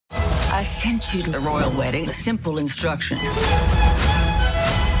I sent you to the royal wedding with simple instructions.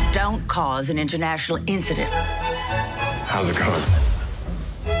 Don't cause an international incident. How's it going?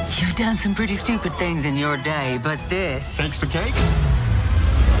 You've done some pretty stupid things in your day, but this... Thanks for cake?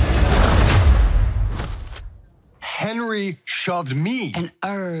 Henry shoved me. An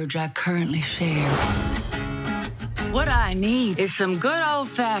urge I currently share. What I need is some good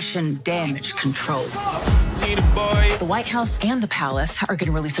old-fashioned damage control. Need a boy. The White House and the Palace are going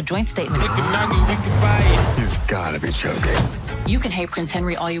to release a joint statement. We can knock it, we can fight. You've got to be joking. You can hate Prince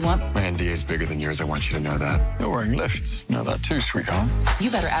Henry all you want. My NDA is bigger than yours. I want you to know that. You're wearing lifts. Know that too, sweetheart. You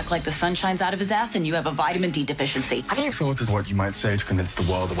better act like the sun shines out of his ass and you have a vitamin D deficiency. Having a thought is what you might say to convince the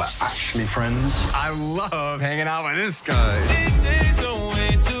world that we're actually friends. I love hanging out with this guy. These days are way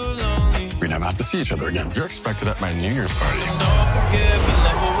too lonely. We never have to see each other again. You're expected at my New Year's party. Don't forget the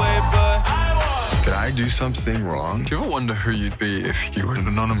love away, but Did I do something wrong? Do you ever wonder who you'd be if you were an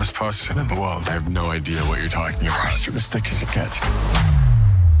anonymous person in the world? I have no idea what you're talking about. You're as thick as it gets.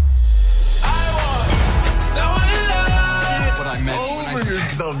 someone in love. What I meant when I Over said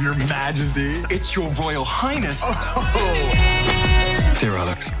yourself, your majesty. it's your royal highness. Oh. Dear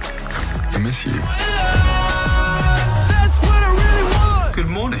Alex, I miss you. That's what I really want. Good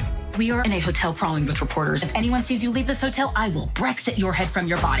morning. We are in a hotel crawling with reporters. If anyone sees you leave this hotel, I will Brexit your head from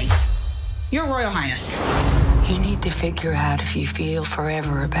your body. Your Royal Highness. You need to figure out if you feel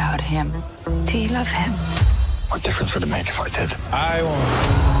forever about him. Do you love him? What difference would it make if I did? I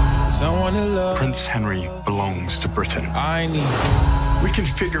want someone to love. Prince Henry belongs to Britain. I need We can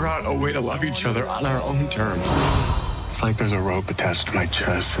figure out a way to love each other on our own terms. It's like there's a rope attached to my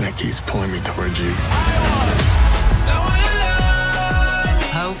chest and it keeps pulling me towards you. someone to love me.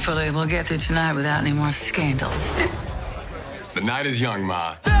 Hopefully we'll get through tonight without any more scandals. The night is young,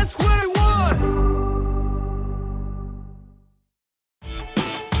 Ma. That's what I want.